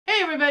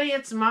everybody,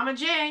 it's Mama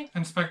J.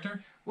 And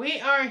Spectre. We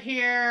are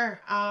here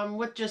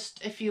with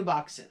just a few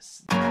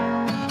boxes.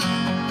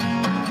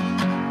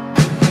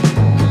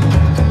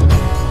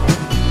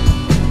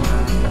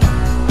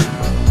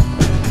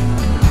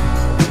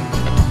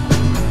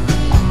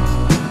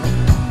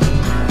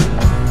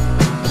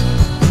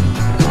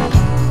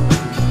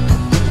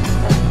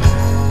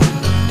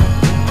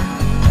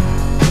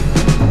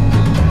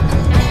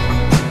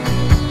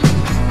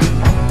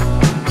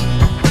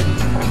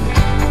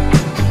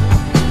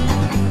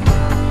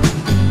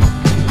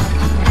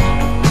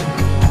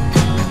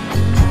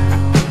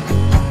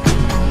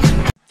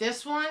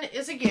 This one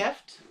is a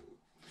gift.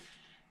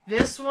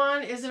 This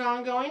one is an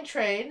ongoing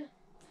trade.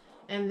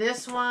 And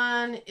this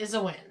one is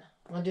a win.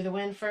 Want to do the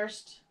win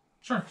first?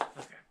 Sure.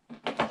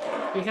 Okay.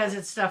 Because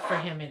it's stuff for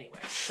him anyway.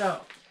 So,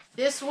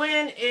 this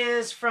win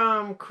is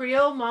from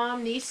Creole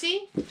Mom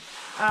Nisi.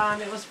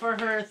 It was for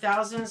her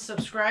 1,000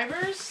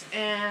 subscribers.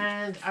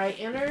 And I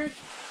entered.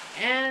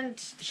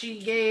 And she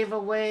gave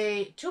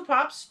away 2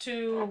 pops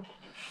to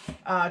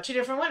 2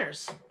 different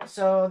winners.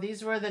 So,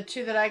 these were the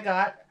 2 that I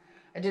got.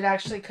 I did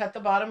actually cut the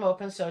bottom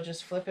open, so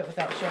just flip it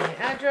without showing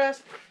the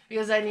address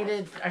because I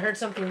heard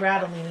something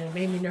rattling and it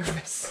made me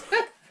nervous.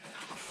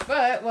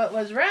 But what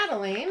was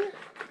rattling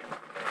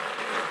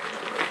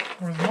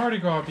Where's Mardi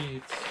Gras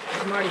beads?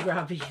 Mardi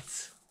Gras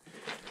beads.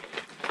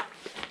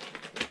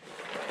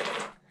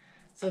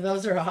 So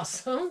those are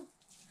awesome.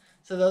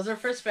 So those are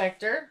for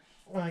Spectre.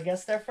 Well, I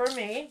guess they're for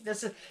me.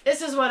 This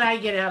is what I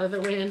get out of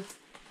the win.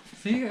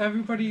 See,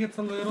 everybody gets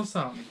a little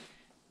something.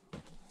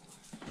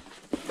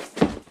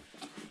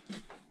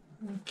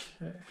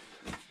 Okay.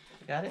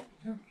 Got it?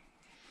 Yep.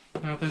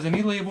 Now, if there's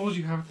any labels,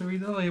 you have to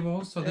read the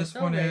labels. So this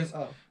one is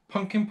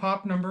Pumpkin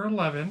Pop number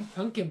 11.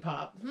 Pumpkin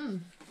Pop.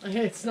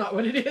 It's not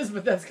what it is,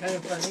 but that's kind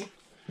of funny.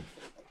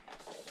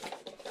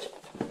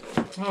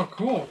 Oh,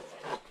 cool.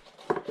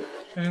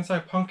 And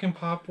inside Pumpkin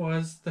Pop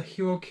was the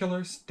Hero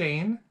Killer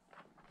Stain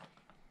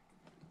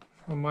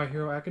from My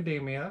Hero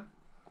Academia.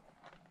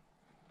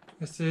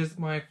 This is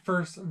my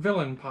first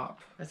Villain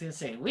Pop. I was going to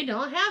say, we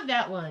don't have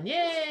that one.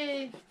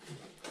 Yay!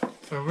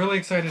 So really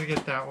excited to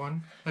get that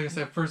one. Like I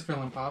said, first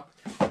Villain Pop.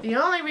 The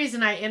only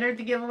reason I entered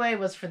the giveaway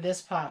was for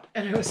this pop.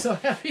 And I was so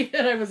happy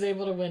that I was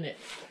able to win it.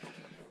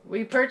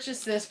 We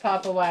purchased this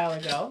pop a while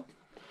ago.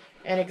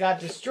 And it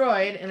got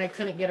destroyed and I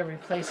couldn't get a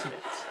replacement.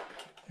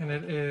 And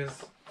it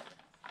is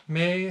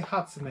Mei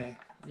Hatsume.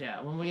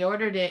 Yeah, when we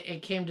ordered it,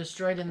 it came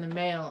destroyed in the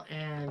mail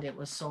and it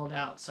was sold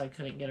out. So I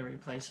couldn't get a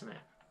replacement.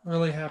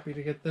 Really happy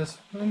to get this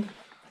one.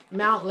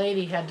 Mount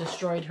Lady had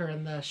destroyed her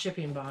in the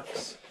shipping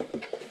box.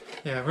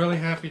 Yeah, really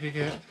happy to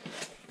get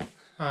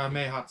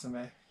Mei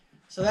Hatsume.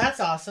 So that's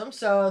awesome.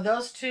 So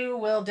those 2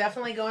 will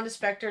definitely go into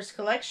Spectre's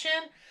collection.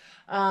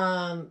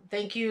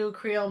 Thank you,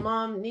 Creole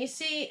Mom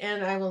Nisi,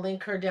 and I will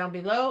link her down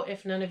below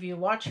if none of you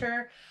watch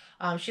her.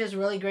 She has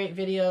really great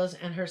videos,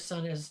 and her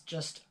son is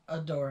just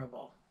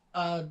adorable.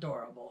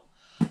 Adorable.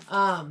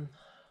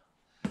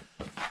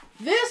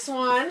 This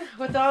one,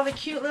 with all the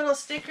cute little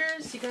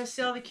stickers. You guys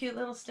see all the cute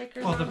little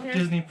stickers all on the here?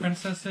 Disney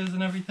princesses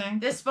and everything?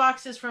 This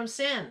box is from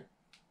Sin.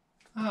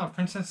 Oh,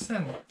 Princess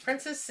Sin.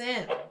 Princess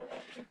Sin.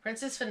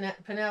 Princess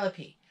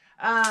Penelope.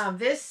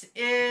 This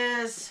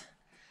is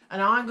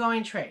an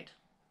ongoing trade.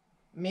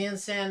 Me and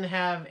Sin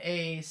have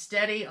a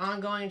steady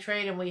ongoing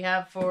trade, and we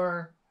have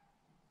for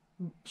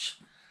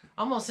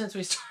almost since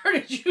we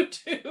started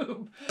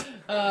YouTube.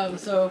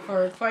 So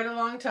for quite a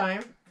long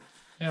time.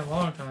 Yeah, a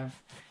long time.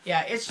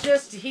 Yeah, it's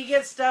just he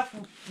gets stuff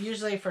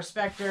usually for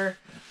Spectre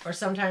or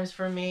sometimes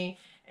for me.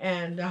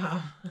 And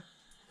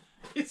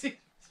you see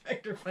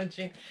Spectre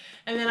punching.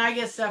 And then I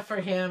get stuff for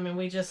him, and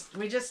we just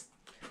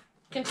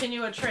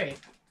continue a trade.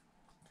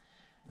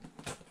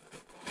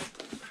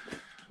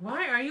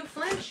 Why are you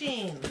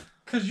flinching?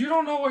 Because you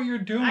don't know what you're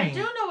doing. I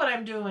do know what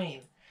I'm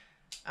doing.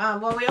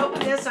 While we open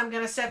this, I'm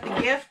going to set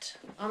the gift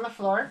on the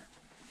floor.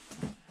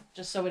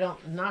 Just so we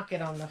don't knock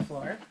it on the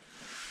floor.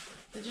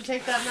 Did you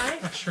take that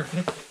knife? I sure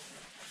did.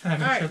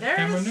 Alright,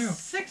 there's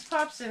 6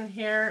 pops in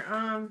here.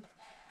 I'm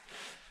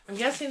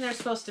guessing there's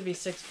supposed to be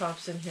 6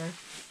 pops in here.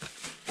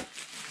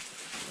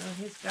 Oh,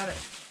 he's got it.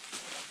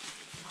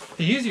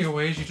 The easier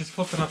way is you just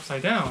flip it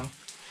upside down.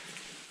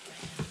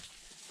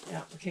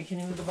 Yeah, okay, can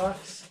you move the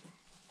box?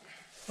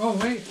 Oh,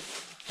 wait.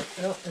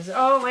 Oh,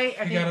 oh wait,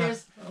 I think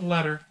there's a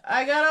letter.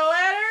 I got a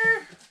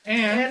letter!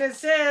 And it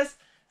says,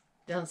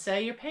 don't sell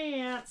your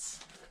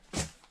pants.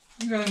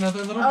 You got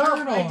another little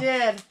journal. I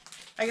did.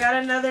 I got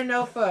another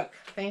notebook.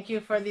 Thank you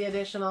for the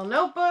additional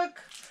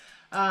notebook.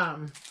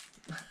 I've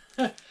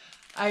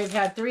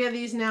had 3 of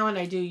these now, and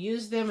I do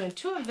use them, and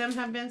 2 of them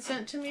have been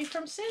sent to me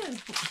from Sin.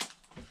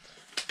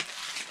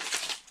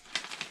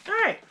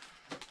 Alright.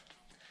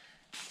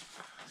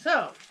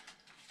 So,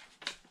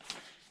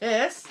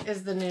 this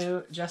is the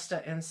new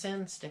Justa and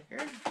Sin sticker,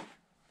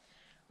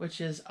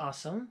 which is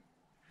awesome.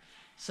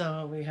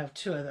 So we have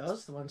 2 of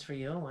those. The one's for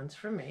you and one's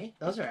for me.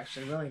 Those are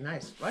actually really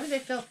nice. Why do they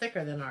feel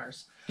thicker than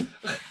ours?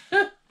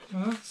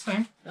 Well, that's the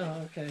same.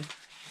 Oh, okay.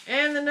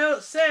 And the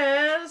note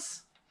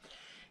says,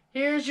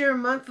 here's your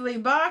monthly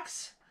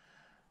box.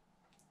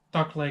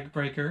 duck leg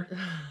breaker.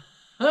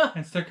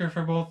 And sticker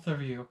for both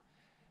of you.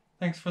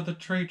 Thanks for the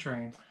trade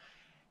train.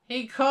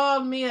 He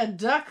called me a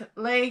duck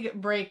leg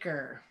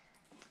breaker.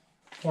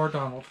 Or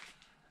Donald.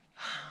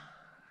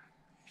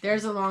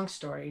 There's a long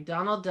story.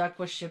 Donald Duck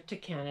was shipped to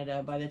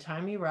Canada. By the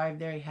time he arrived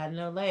there, he had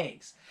no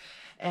legs.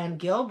 And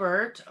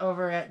Gilbert,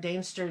 over at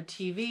Danester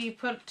TV,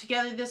 put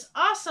together this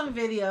awesome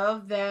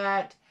video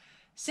that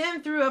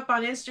Sin threw up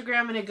on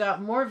Instagram, and it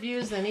got more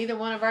views than either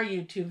one of our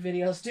YouTube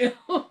videos do.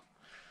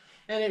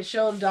 And it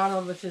showed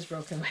Donald with his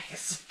broken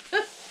legs.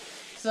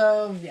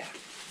 So, yeah.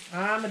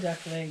 I'm a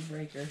duck leg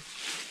breaker.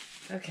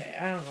 Okay,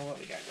 I don't know what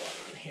we got going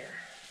on here.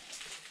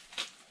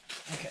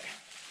 Okay.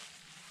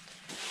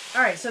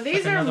 Alright, so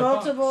these are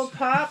multiple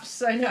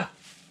pops. I know.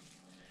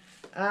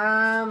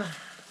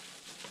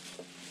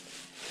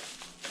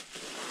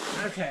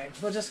 Okay,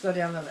 we'll just go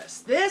down the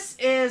list. This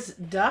is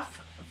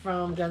Duff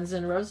from Guns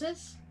N'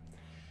 Roses.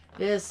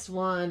 This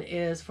one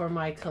is for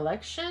my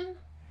collection.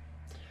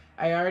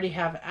 I already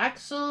have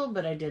Axel,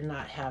 but I did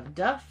not have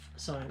Duff,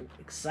 so I'm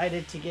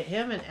excited to get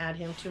him and add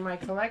him to my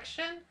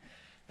collection.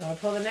 I'll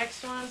pull the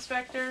next one,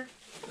 Spectre.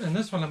 And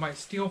this one I might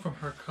steal from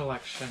her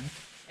collection.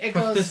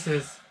 But this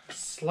is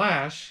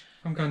Slash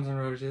from Guns N'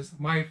 Roses,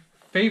 my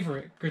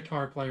favorite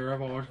guitar player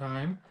of all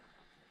time.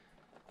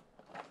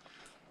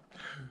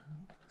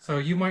 So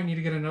you might need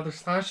to get another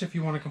Slash if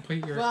you want to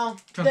complete your Well,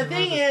 Guns the N'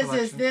 thing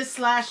Roses is this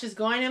Slash is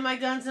going in my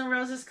Guns N'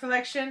 Roses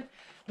collection.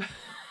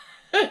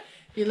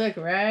 You look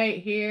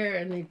right here,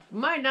 and you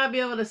might not be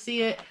able to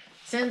see it.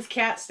 Sin's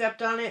cat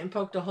stepped on it and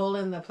poked a hole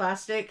in the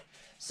plastic.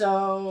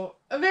 So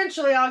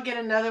eventually I'll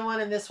get another one,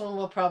 and this one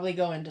will probably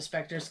go into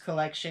Spectre's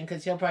collection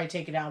because he'll probably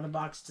take it out of the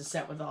box to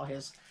set with all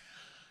his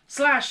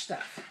Slash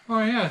stuff.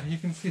 Oh yeah, you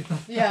can see that.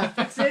 Yeah,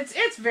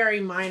 it's very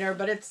minor,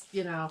 but it's,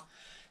 you know.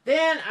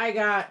 Then I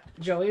got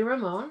Joey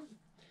Ramone.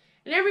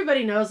 And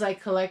everybody knows I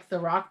collect the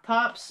rock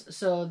pops,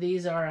 so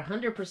these are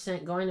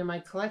 100% going to my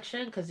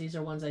collection because these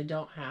are ones I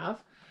don't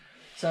have.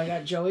 So I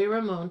got Joey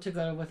Ramone to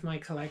go with my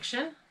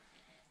collection.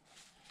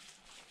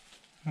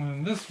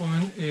 And this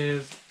one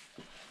is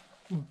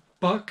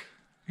Buck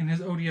in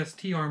his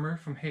ODST armor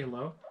from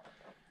Halo.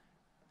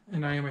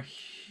 And I am a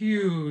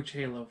huge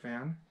Halo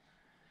fan.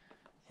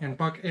 And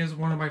Buck is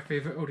one of my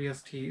favorite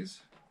ODSTs.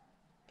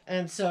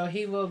 And so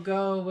he will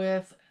go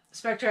with...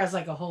 Spectre has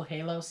like a whole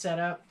Halo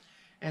setup.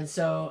 And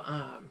so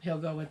he'll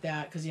go with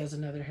that because he has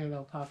another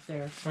Halo pop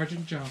there.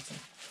 Sergeant Johnson.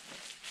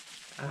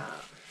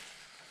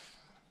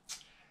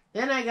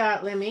 Then I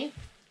got Lemmy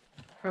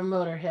from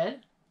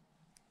Motorhead.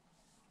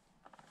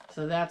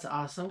 So that's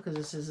awesome because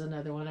this is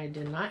another one I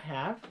did not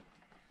have.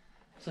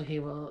 So he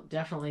will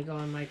definitely go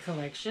in my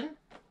collection.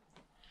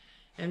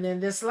 And then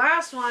this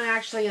last one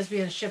actually is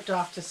being shipped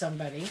off to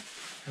somebody.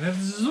 And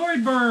it's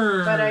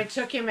Zoidberg! But I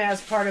took him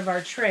as part of our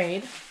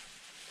trade.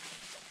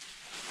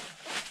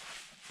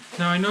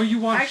 Now I know you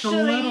watched a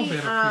little bit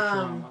of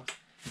Futurama.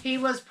 He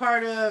was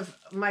part of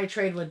my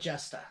trade with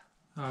Justa.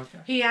 Okay.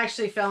 He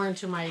actually fell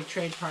into my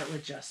trade part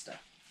with Justa.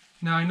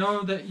 Now I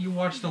know that you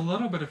watched a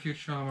little bit of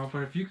Futurama,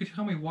 but if you could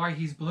tell me why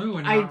he's blue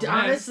and not red.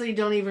 Honestly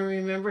don't even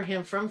remember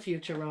him from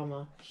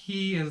Futurama.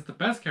 He is the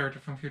best character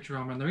from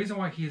Futurama, and the reason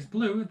why he is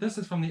blue, this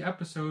is from the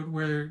episode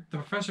where the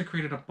professor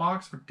created a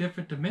box for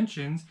different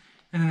dimensions,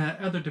 and in that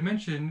other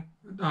dimension,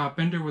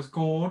 Bender was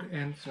gold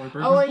and Zoidberg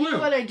was blue. You know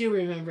what? I do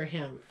remember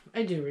him.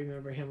 I do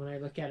remember him when I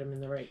look at him in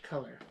the right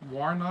color.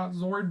 Why not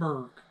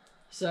Zoidberg?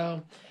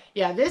 So,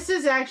 yeah, this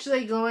is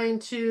actually going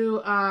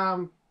to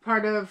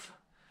part of...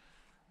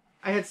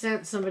 I had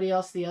sent somebody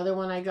else the other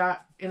one I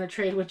got in a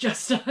trade with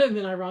Justa, and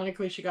then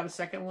ironically she got a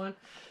second one.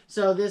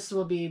 So this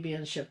will be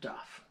being shipped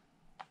off.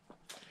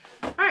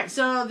 Alright,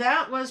 so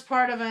that was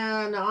part of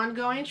an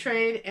ongoing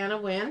trade and a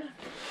win.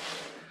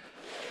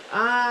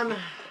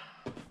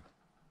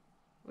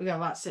 We got a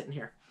lot sitting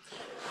here.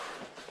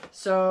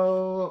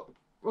 So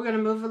we're going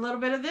to move a little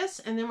bit of this,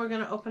 and then we're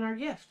going to open our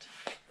gift.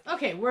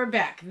 Okay, we're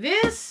back.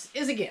 This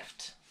is a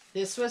gift.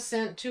 This was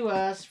sent to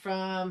us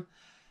from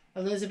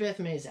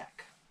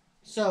Elizabeth.Mayzak.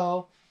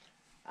 So,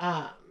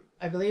 I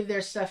believe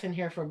there's stuff in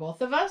here for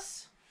both of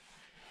us.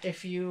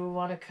 If you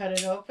want to cut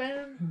it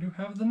open. You do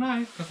have the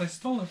knife, because I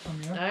stole it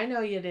from you. I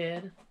know you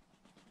did.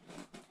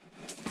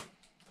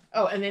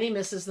 Oh, and then he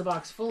misses the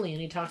box fully,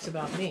 and he talks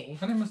about me.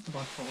 I didn't miss the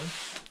box fully.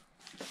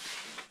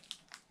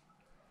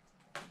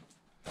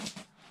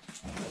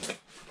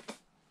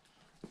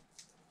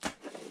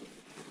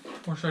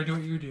 Or should I do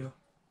what you do?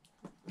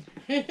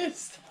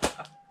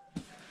 Stop.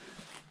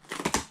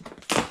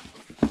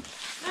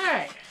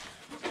 Alright.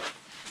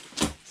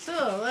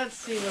 So, let's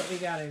see what we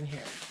got in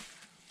here.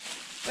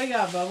 We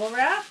got bubble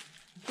wrap.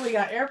 We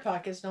got air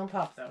pockets. Don't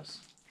pop those.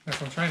 That's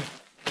from China.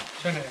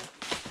 China Air.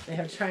 They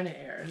have China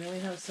Air. And then we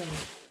have some...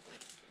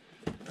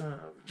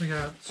 we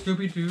got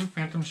Scooby-Doo,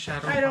 Phantom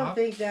Shadow I don't Pop.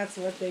 think that's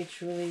what they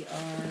truly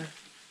are.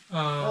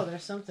 Oh,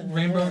 there's something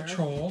Rainbow there.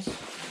 Trolls.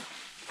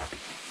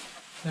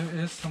 There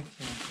is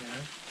something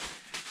here.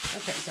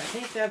 Okay, so I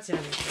think that's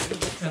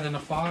everything. And then a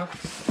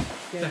box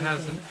that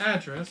has an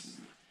address.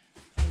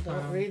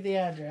 Don't read the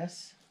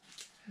address.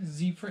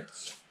 Z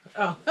Fritz.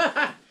 Oh,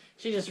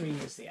 She just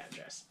reused the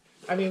address.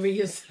 I mean,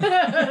 reused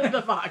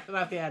the box,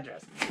 not the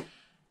address.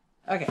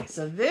 Okay,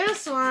 so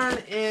this one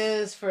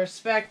is for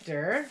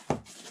Spectre.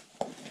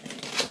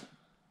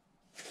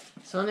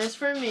 This one is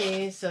for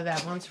me, so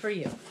that one's for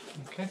you.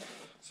 Okay.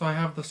 So I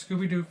have the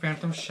Scooby-Doo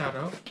Phantom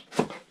Shadow.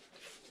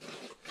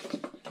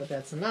 But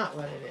that's not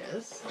what it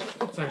is.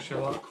 It's actually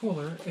a lot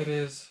cooler. It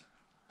is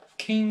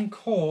King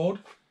Cold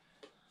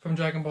from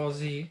Dragon Ball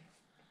Z.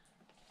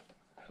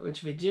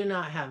 Which we do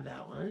not have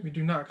that one. We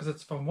do not, because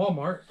it's from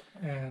Walmart,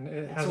 and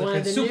it has one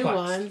of the suplexed. new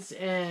ones,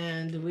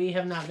 and we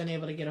have not been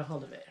able to get a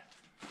hold of it.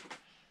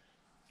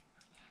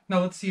 Now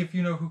let's see if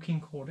you know who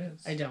King Cold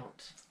is. I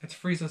don't. It's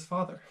Frieza's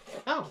father.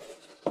 Oh,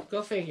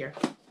 go figure.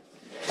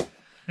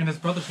 And his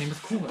brother's name is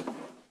Cooler.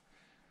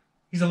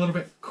 He's a little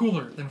bit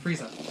cooler than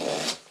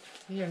Frieza.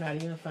 You're not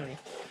even funny.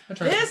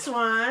 This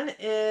one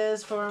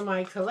is for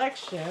my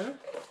collection.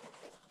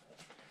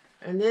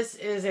 And this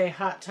is a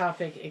Hot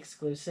Topic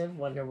exclusive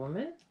Wonder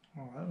Woman.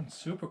 Oh, that one's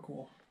super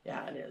cool.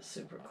 Yeah, it is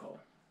super cool.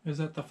 Is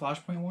that the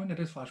Flashpoint one? It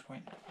is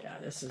Flashpoint. Yeah,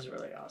 this is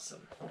really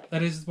awesome.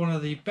 That is one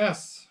of the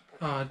best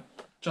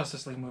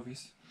Justice League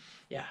movies.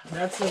 Yeah,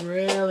 that's a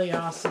really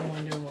awesome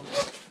Wonder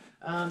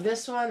Woman.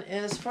 This one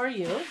is for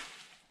you.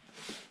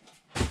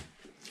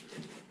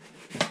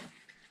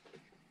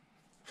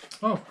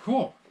 Oh,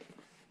 cool.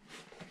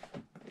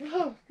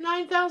 Oh,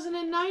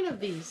 9,009 of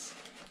these.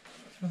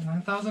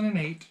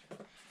 9,008.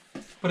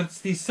 But it's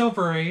the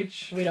Silver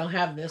Age. We don't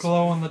have this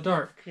Glow in the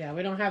dark. Yeah,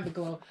 we don't have the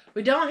glow.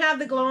 We don't have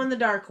the glow in the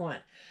dark one.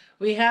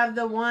 We have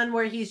the one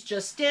where he's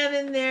just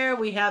standing there.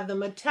 We have the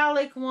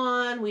metallic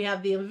one. We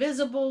have the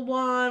invisible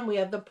one. We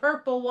have the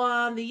purple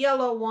one. The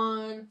yellow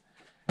one.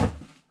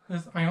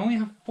 I only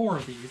have 4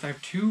 of these. I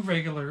have 2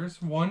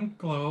 regulars, 1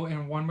 glow,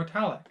 and 1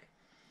 metallic.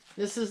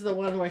 This is the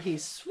one where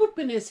he's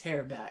swooping his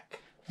hair back.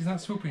 He's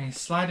not swooping.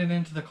 He's sliding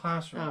into the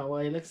classroom. Oh,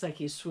 well, he looks like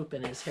he's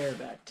swooping his hair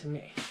back to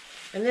me.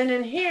 And then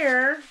in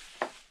here,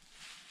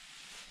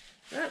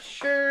 not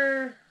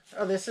sure.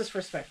 Oh, this is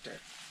for Spectre.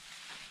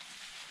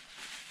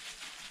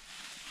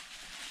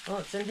 Oh,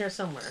 it's in here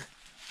somewhere.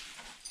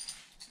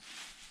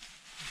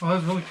 Oh,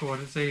 that's really cool.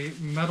 It's a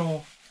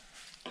metal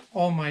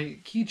All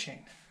Might keychain.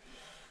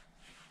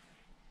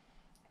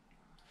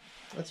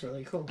 That's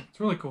really cool. It's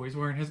really cool. He's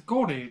wearing his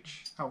Gold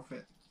Age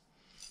outfit.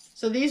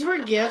 So these were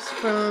gifts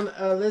from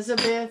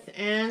Elizabeth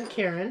and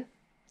Karen.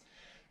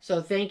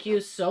 So thank you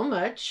so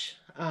much.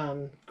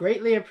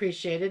 Greatly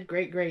appreciated.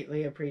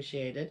 Greatly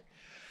appreciated.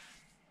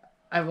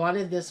 I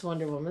wanted this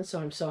Wonder Woman, so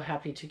I'm so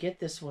happy to get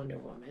this Wonder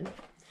Woman.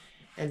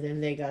 And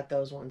then they got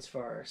those ones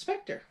for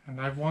Spectre. And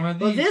I've wanted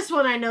these. Well, this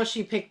one I know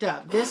she picked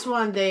up. This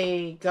one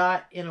they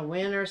got in a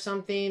win or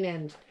something,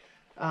 and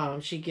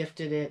she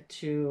gifted it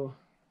to...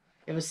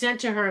 It was sent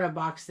to her in a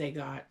box they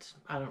got.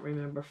 I don't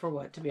remember for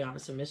what, to be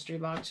honest, a mystery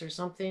box or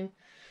something.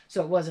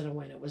 So it wasn't a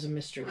win, it was a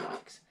mystery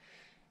box.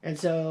 And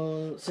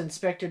so, since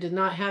Spectre did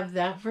not have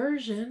that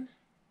version,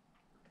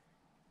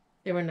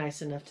 they were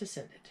nice enough to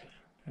send it to him.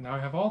 And now I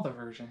have all the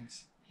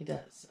versions. He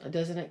does.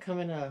 Doesn't it come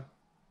in a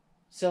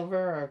silver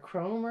or a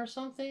chrome or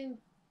something?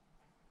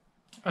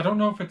 I don't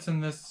know if it's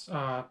in this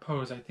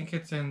pose. I think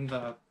it's in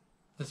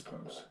this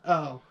pose.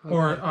 Oh. Okay.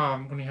 Or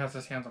when he has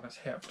his hands on his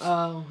hips.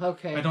 Oh,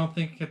 okay. I don't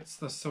think it's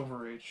the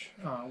Silver Age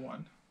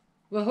one.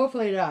 Well,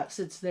 hopefully not,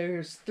 since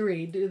there's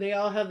 3. Do they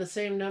all have the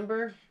same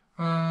number?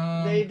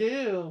 They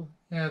do.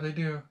 Yeah, they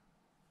do.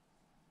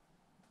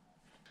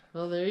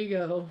 Well, there you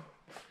go.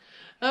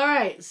 All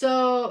right,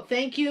 so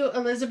thank you,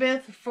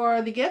 Elizabeth,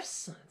 for the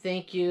gifts.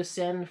 Thank you,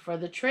 Sen, for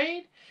the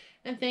trade.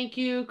 And thank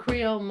you,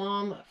 Creole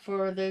Mom,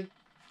 for the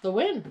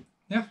win.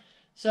 Yeah.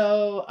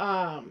 So,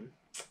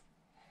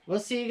 we'll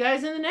see you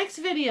guys in the next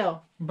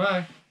video.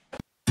 Bye.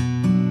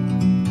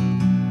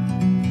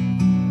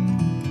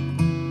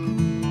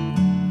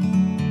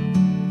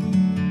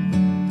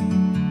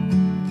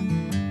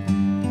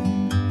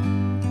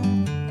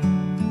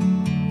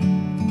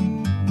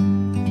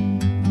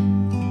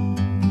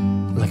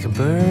 Like a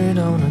bird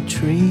on a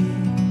tree,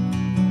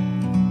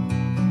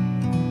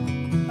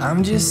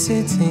 I'm just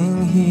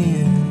sitting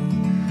here.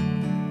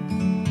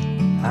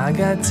 I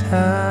got time,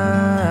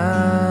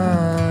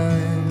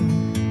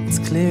 it's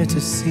clear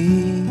to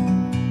see.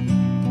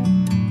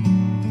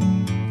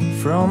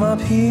 From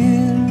up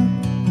here,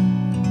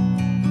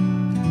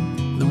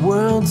 the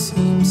world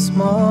seems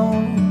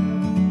small.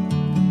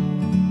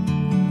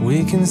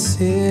 We can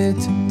sit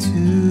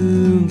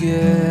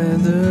together.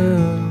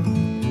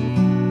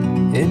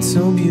 It's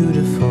so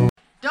beautiful.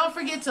 Don't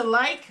forget to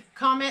like,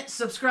 comment,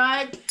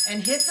 subscribe,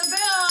 and hit the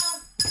bell.